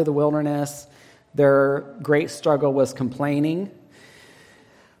traveling through the wilderness, their great struggle was complaining.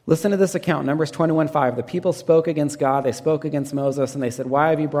 Listen to this account, Numbers 21:5. The people spoke against God, they spoke against Moses, and they said, why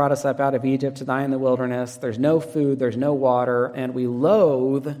have you brought us up out of Egypt to die in the wilderness? There's no food, there's no water, and we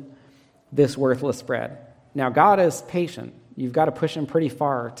loathe this worthless bread. Now, God is patient. You've got to push him pretty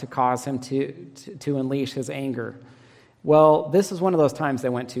far to cause him to unleash his anger. Well, this is one of those times they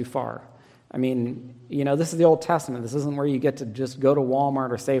went too far. I mean, you know, this is the Old Testament. This isn't where you get to just go to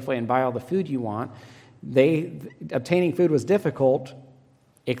Walmart or Safeway and buy all the food you want. Obtaining food was difficult,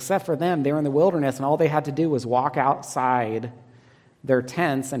 except for them. They were in the wilderness, and all they had to do was walk outside their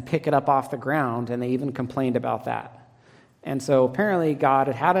tents and pick it up off the ground, and they even complained about that. And so apparently God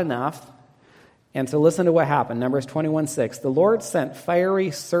had had enough. And so listen to what happened. Numbers 21:6. The Lord sent fiery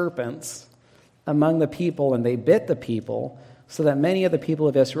serpents among the people, and they bit the people, so that many of the people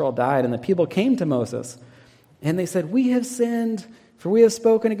of Israel died. And the people came to Moses, and they said, "We have sinned, for we have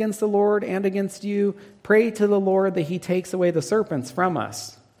spoken against the Lord and against you. Pray to the Lord that he takes away the serpents from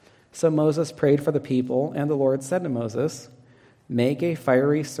us." So Moses prayed for the people, and the Lord said to Moses, "Make a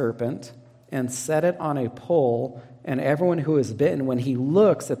fiery serpent and set it on a pole, and everyone who is bitten, when he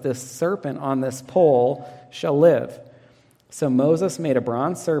looks at this serpent on this pole, shall live." So Moses made a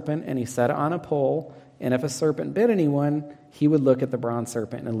bronze serpent, and he set it on a pole, and if a serpent bit anyone, he would look at the bronze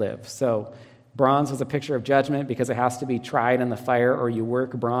serpent and live. So bronze was a picture of judgment because it has to be tried in the fire, or you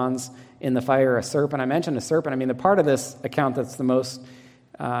work bronze in the fire. A serpent, I mentioned a serpent. I mean, the part of this account that's the most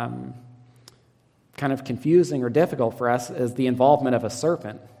kind of confusing or difficult for us is the involvement of a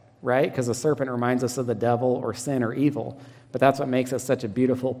serpent, right? Because a serpent reminds us of the devil or sin or evil. But that's what makes it such a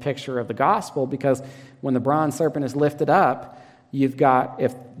beautiful picture of the gospel, because when the bronze serpent is lifted up, you've got,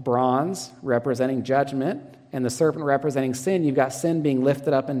 if bronze representing judgment and the serpent representing sin, you've got sin being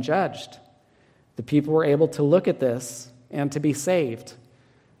lifted up and judged. The people were able to look at this and to be saved,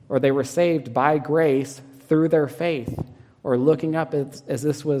 or they were saved by grace through their faith, or looking up as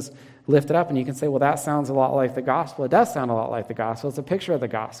this was lifted up. And you can say, well, that sounds a lot like the gospel. It does sound a lot like the gospel. It's a picture of the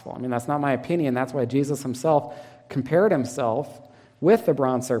gospel. I mean, that's not my opinion. That's why Jesus himself compared himself with the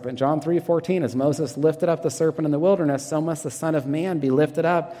bronze serpent. John 3:14, as Moses lifted up the serpent in the wilderness, so must the Son of Man be lifted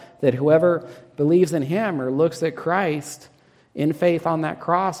up, that whoever believes in him or looks at Christ in faith on that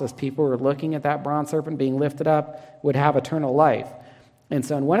cross, as people were looking at that bronze serpent being lifted up, would have eternal life. And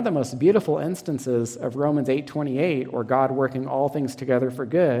so in one of the most beautiful instances of Romans 8:28, or God working all things together for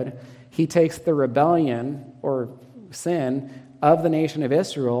good, he takes the rebellion or sin of the nation of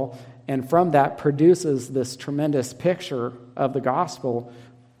Israel, and from that produces this tremendous picture of the gospel,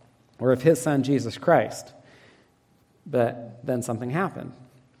 or of his son Jesus Christ. But then something happened.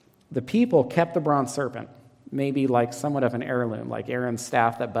 The people kept the bronze serpent, maybe like somewhat of an heirloom, like Aaron's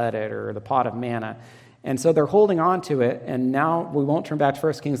staff that budded or the pot of manna. And so they're holding on to it, and now we won't turn back to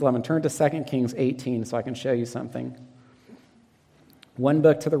 1 Kings 11. Turn to 2 Kings 18 so I can show you something. One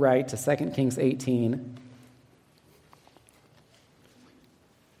book to the right to 2 Kings 18.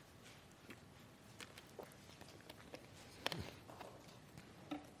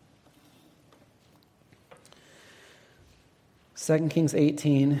 Second Kings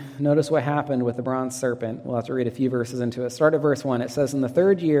 18, notice what happened with the bronze serpent. We'll have to read a few verses into it. Start at verse 1. It says, "In the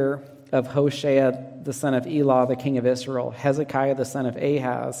 3rd year of Hoshea, the son of Elah, the king of Israel, Hezekiah, the son of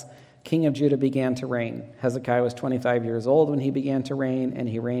Ahaz, king of Judah, began to reign. Hezekiah was 25 years old when he began to reign, and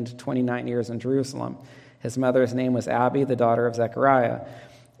he reigned 29 years in Jerusalem. His mother's name was Abi, the daughter of Zechariah.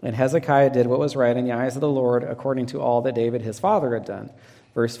 And Hezekiah did what was right in the eyes of the Lord, according to all that David his father had done."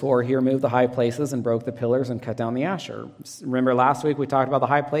 Verse 4, he removed the high places and broke the pillars and cut down the Asher. Remember last week we talked about the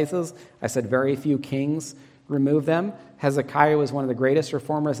high places? I said very few kings removed them. Hezekiah was one of the greatest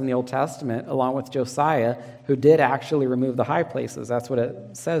reformers in the Old Testament, along with Josiah, who did actually remove the high places. That's what it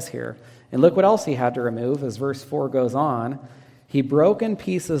says here. And look what else he had to remove as verse 4 goes on. He broke in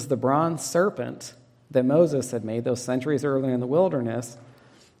pieces the bronze serpent that Moses had made those centuries earlier in the wilderness.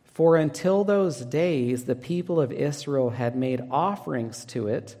 For until those days, the people of Israel had made offerings to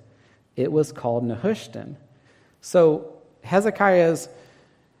it. It was called Nehushtan. So Hezekiah's,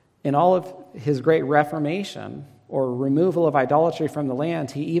 in all of his great reformation or removal of idolatry from the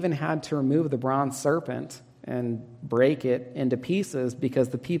land, he even had to remove the bronze serpent and break it into pieces because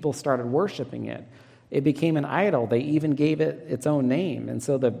the people started worshiping it. It became an idol. They even gave it its own name. And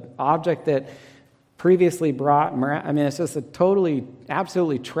so the object that previously brought, I mean, it's just a totally,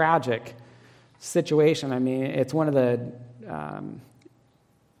 absolutely tragic situation. I mean, it's one of the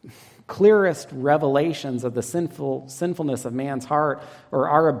clearest revelations of the sinfulness of man's heart, or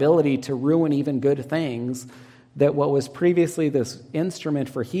our ability to ruin even good things, that what was previously this instrument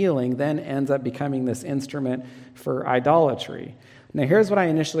for healing then ends up becoming this instrument for idolatry. Now, here's what I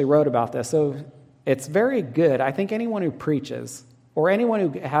initially wrote about this. So it's very good. I think anyone who preaches, or anyone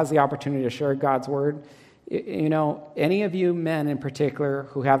who has the opportunity to share God's word, you know, any of you men in particular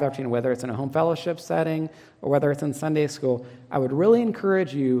who have the opportunity, whether it's in a home fellowship setting or whether it's in Sunday school, I would really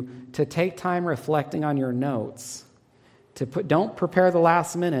encourage you to take time reflecting on your notes. Don't prepare the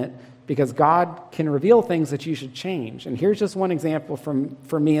last minute, because God can reveal things that you should change. And here's just one example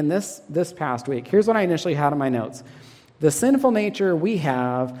for me in this past week. Here's what I initially had in my notes. The sinful nature we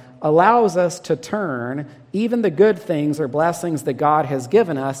have allows us to turn even the good things or blessings that God has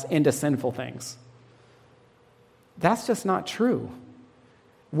given us into sinful things. That's just not true.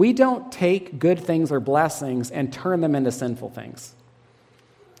 We don't take good things or blessings and turn them into sinful things.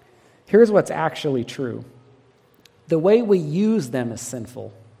 Here's what's actually true. The way we use them is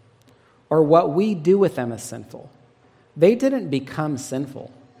sinful, or what we do with them is sinful. They didn't become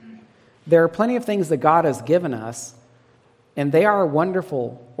sinful. There are plenty of things that God has given us, and they are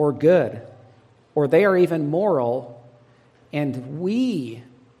wonderful or good, or they are even moral, and we,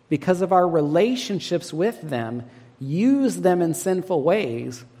 because of our relationships with them, use them in sinful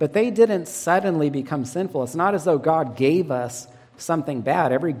ways, but they didn't suddenly become sinful. It's not as though God gave us something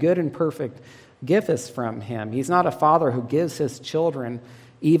bad. Every good and perfect gift is from him. He's not a father who gives his children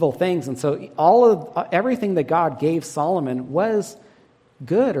evil things. And so everything that God gave Solomon was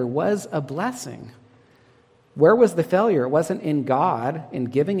good or was a blessing. Where was the failure? It wasn't in God in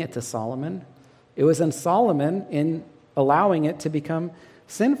giving it to Solomon. It was in Solomon in allowing it to become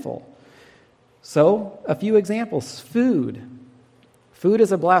sinful. So, a few examples. Food. Food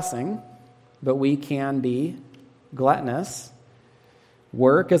is a blessing, but we can be gluttonous.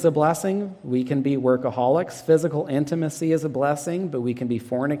 Work is a blessing. We can be workaholics. Physical intimacy is a blessing, but we can be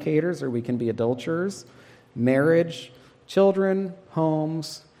fornicators or we can be adulterers. Marriage, children,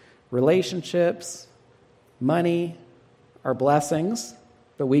 homes, relationships, money are blessings,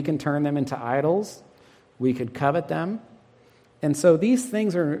 but we can turn them into idols. We could covet them. And so these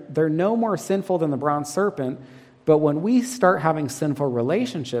things they're no more sinful than the bronze serpent, but when we start having sinful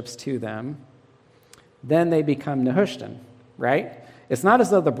relationships to them, then they become Nehushtan, right? It's not as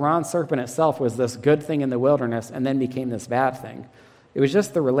though the bronze serpent itself was this good thing in the wilderness and then became this bad thing. It was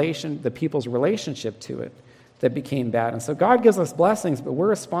just the people's relationship to it that became bad. And so God gives us blessings, but we're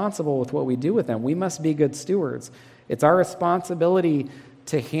responsible with what we do with them. We must be good stewards. It's our responsibility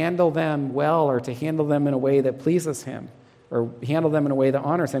to handle them well or to handle them in a way that pleases him or handle them in a way that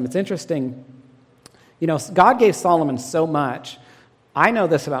honors him. It's interesting. God gave Solomon so much. I know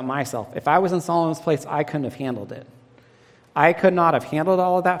this about myself. If I was in Solomon's place, I couldn't have handled it. I could not have handled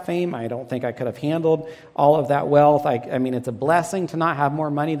all of that fame. I don't think I could have handled all of that wealth. I mean, it's a blessing to not have more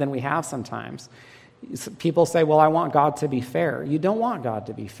money than we have sometimes. People say, well, I want God to be fair. You don't want God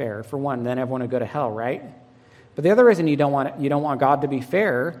to be fair, for one, then everyone would go to hell, right? But the other reason you don't want God to be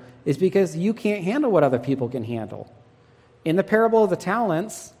fair is because you can't handle what other people can handle. In the parable of the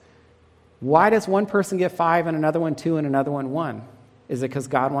talents, why does one person get 5 and another one 2 and another one 1? Is it because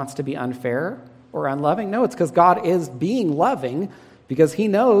God wants to be unfair or unloving? No, it's because God is being loving because he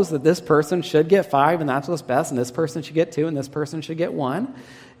knows that this person should get 5 and that's what's best, and this person should get 2 and this person should get 1.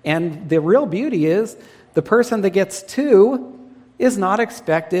 And the real beauty is the person that gets 2 is not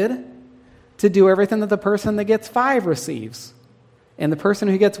expected to do everything that the person that gets 5 receives. And the person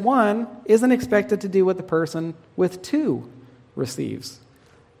who gets 1 isn't expected to do what the person with 2 receives.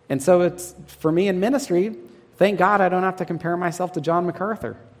 And so it's, for me in ministry, thank God I don't have to compare myself to John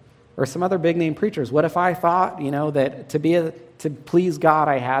MacArthur or some other big-name preachers. What if I thought, that to please God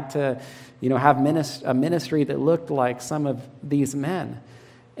I had to, have a ministry that looked like some of these men?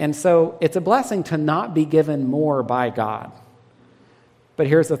 And so it's a blessing to not be given more by God. But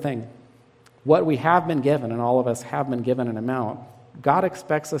here's the thing. What we have been given, and all of us have been given an amount, God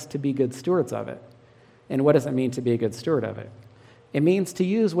expects us to be good stewards of it. And what does it mean to be a good steward of it? It means to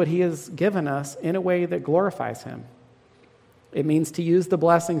use what he has given us in a way that glorifies him. It means to use the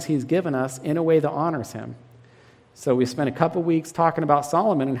blessings he's given us in a way that honors him. So we spent a couple weeks talking about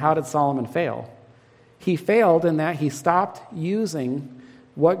Solomon, and how did Solomon fail? He failed in that he stopped using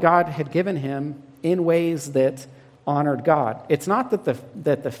what God had given him in ways that honored God. It's not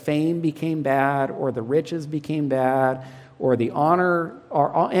that the fame became bad or the riches became bad or the honor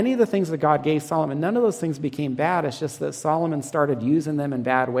or any of the things that God gave Solomon. None of those things became bad. It's just that Solomon started using them in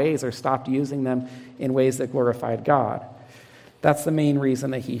bad ways or stopped using them in ways that glorified God. That's the main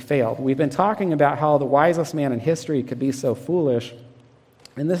reason that he failed. We've been talking about how the wisest man in history could be so foolish.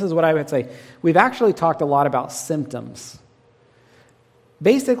 And this is what I would say. We've actually talked a lot about symptoms.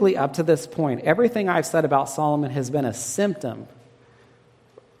 Basically, up to this point, everything I've said about Solomon has been a symptom.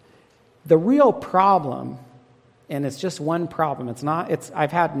 The real problem, and it's just one problem,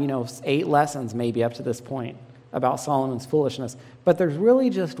 I've had, 8 lessons maybe up to this point about Solomon's foolishness, but there's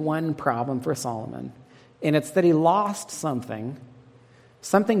really just one problem for Solomon, and it's that he lost something.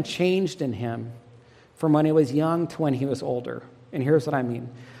 Something changed in him from when he was young to when he was older. And here's what I mean.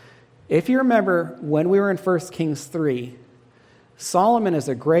 If you remember when we were in 1 Kings 3, Solomon is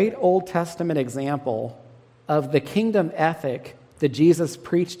a great Old Testament example of the kingdom ethic that Jesus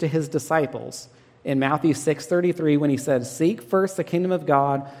preached to his disciples in Matthew 6:33 when he said, "Seek first the kingdom of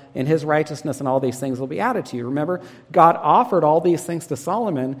God and his righteousness, and all these things will be added to you." Remember, God offered all these things to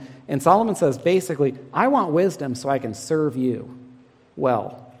Solomon, and Solomon says basically, I want wisdom so I can serve you.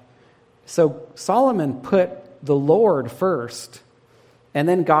 well. So Solomon put the Lord first, and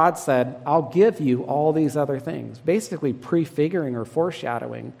then God said, I'll give you all these other things, basically prefiguring or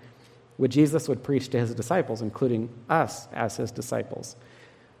foreshadowing what Jesus would preach to his disciples, including us as his disciples.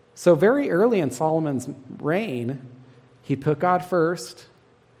 So very early in Solomon's reign, he put God first,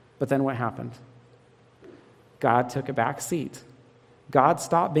 but then what happened? God took a back seat. God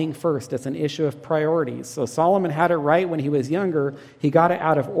stopped being first. It's an issue of priorities. So Solomon had it right when he was younger. He got it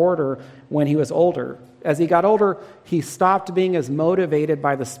out of order when he was older. As he got older, he stopped being as motivated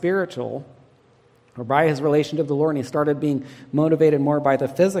by the spiritual or by his relationship to the Lord, and he started being motivated more by the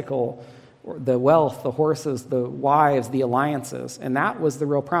physical, the wealth, the horses, the wives, the alliances. And that was the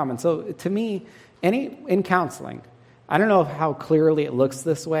real problem. And so to me, in counseling, I don't know how clearly it looks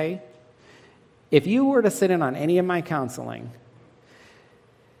this way. If you were to sit in on any of my counseling,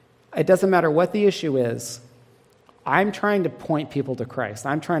 it doesn't matter what the issue is, I'm trying to point people to Christ.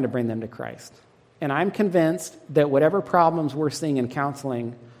 I'm trying to bring them to Christ. And I'm convinced that whatever problems we're seeing in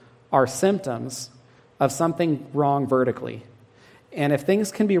counseling are symptoms of something wrong vertically. And if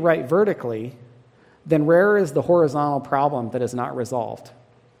things can be right vertically, then rare is the horizontal problem that is not resolved.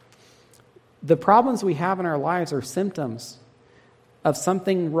 The problems we have in our lives are symptoms of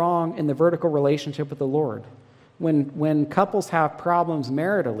something wrong in the vertical relationship with the Lord. When couples have problems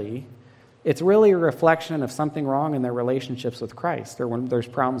maritally, it's really a reflection of something wrong in their relationships with Christ, or when there's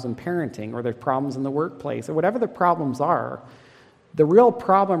problems in parenting, or there's problems in the workplace, or whatever the problems are. The real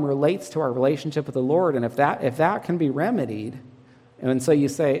problem relates to our relationship with the Lord, and if that can be remedied, and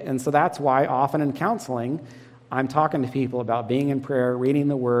so that's why often in counseling, I'm talking to people about being in prayer, reading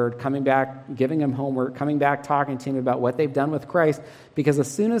the Word, coming back, giving them homework, coming back, talking to them about what they've done with Christ, because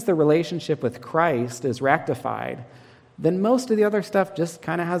as soon as the relationship with Christ is rectified, then most of the other stuff just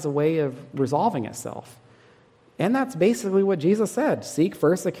kind of has a way of resolving itself. And that's basically what Jesus said. Seek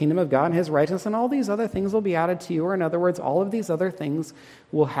first the kingdom of God and his righteousness, and all these other things will be added to you. Or in other words, all of these other things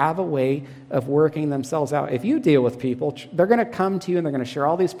will have a way of working themselves out. If you deal with people, they're going to come to you and they're going to share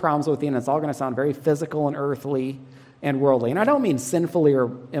all these problems with you, and it's all going to sound very physical and earthly and worldly. And I don't mean sinfully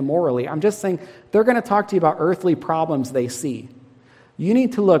or immorally. I'm just saying they're going to talk to you about earthly problems they see. You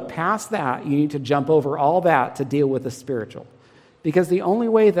need to look past that. You need to jump over all that to deal with the spiritual. Because the only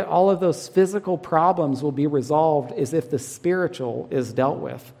way that all of those physical problems will be resolved is if the spiritual is dealt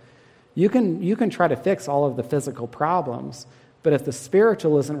with. You can try to fix all of the physical problems, but if the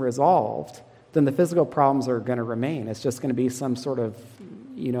spiritual isn't resolved, then the physical problems are going to remain. It's just going to be some sort of,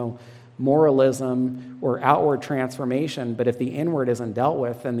 moralism or outward transformation. But if the inward isn't dealt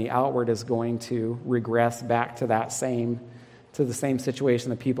with, then the outward is going to regress back to the same situation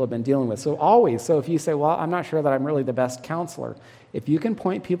that people have been dealing with. So if you say, well, I'm not sure that I'm really the best counselor, if you can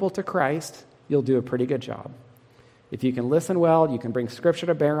point people to Christ, you'll do a pretty good job. If you can listen well, you can bring Scripture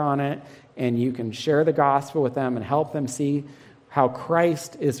to bear on it, and you can share the gospel with them and help them see how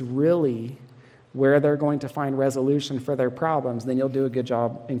Christ is really where they're going to find resolution for their problems, then you'll do a good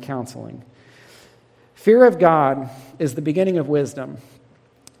job in counseling. Fear of God is the beginning of wisdom,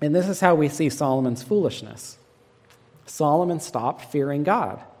 and this is how we see Solomon's foolishness. Solomon stopped fearing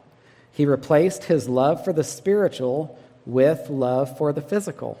God. He replaced his love for the spiritual with love for the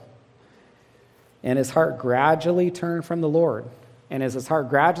physical. And his heart gradually turned from the Lord. And as his heart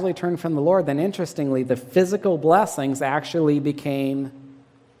gradually turned from the Lord, then interestingly, the physical blessings actually became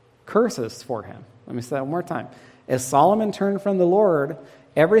curses for him. Let me say that one more time. As Solomon turned from the Lord,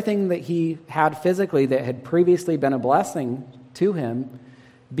 everything that he had physically that had previously been a blessing to him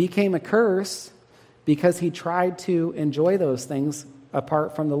became a curse, because he tried to enjoy those things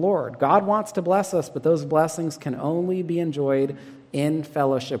apart from the Lord. God wants to bless us, but those blessings can only be enjoyed in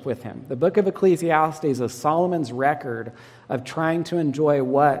fellowship with him. The book of Ecclesiastes is Solomon's record of trying to enjoy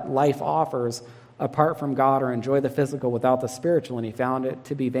what life offers apart from God, or enjoy the physical without the spiritual, and he found it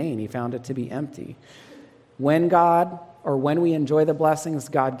to be vain. He found it to be empty. When we enjoy the blessings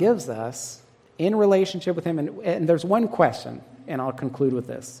God gives us in relationship with him, and there's one question, and I'll conclude with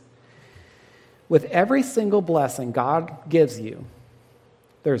this. With every single blessing God gives you,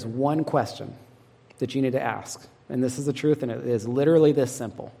 there's one question that you need to ask. And this is the truth, and it is literally this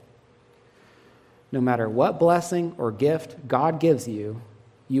simple. No matter what blessing or gift God gives you,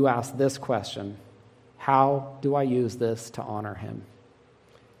 you ask this question: how do I use this to honor him?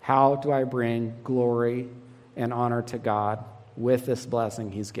 How do I bring glory and honor to God with this blessing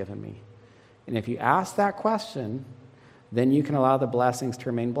he's given me? And if you ask that question, then you can allow the blessings to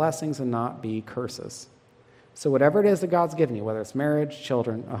remain blessings and not be curses. So whatever it is that God's given you, whether it's marriage,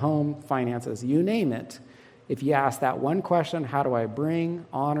 children, a home, finances, you name it, if you ask that one question, how do I bring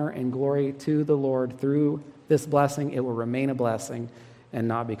honor and glory to the Lord through this blessing, it will remain a blessing and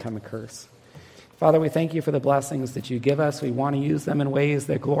not become a curse. Father, we thank you for the blessings that you give us. We want to use them in ways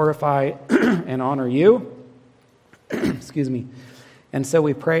that glorify and honor you. Excuse me. And so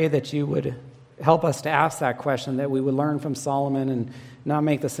we pray that you would help us to ask that question, that we would learn from Solomon and not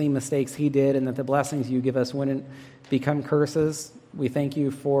make the same mistakes he did, and that the blessings you give us wouldn't become curses. We thank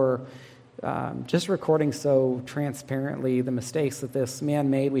you for just recording so transparently the mistakes that this man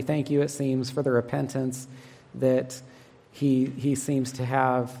made. We thank you, it seems, for the repentance that he seems to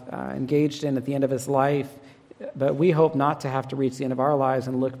have engaged in at the end of his life. But we hope not to have to reach the end of our lives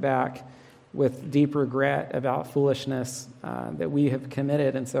and look back with deep regret about foolishness that we have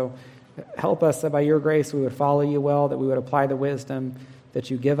committed. And so help us that by your grace we would follow you well, that we would apply the wisdom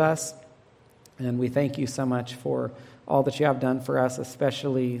that you give us. And we thank you so much for all that you have done for us,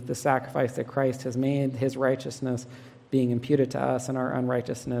 especially the sacrifice that Christ has made, his righteousness being imputed to us and our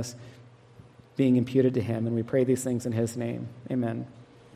unrighteousness being imputed to him. And we pray these things in his name. Amen.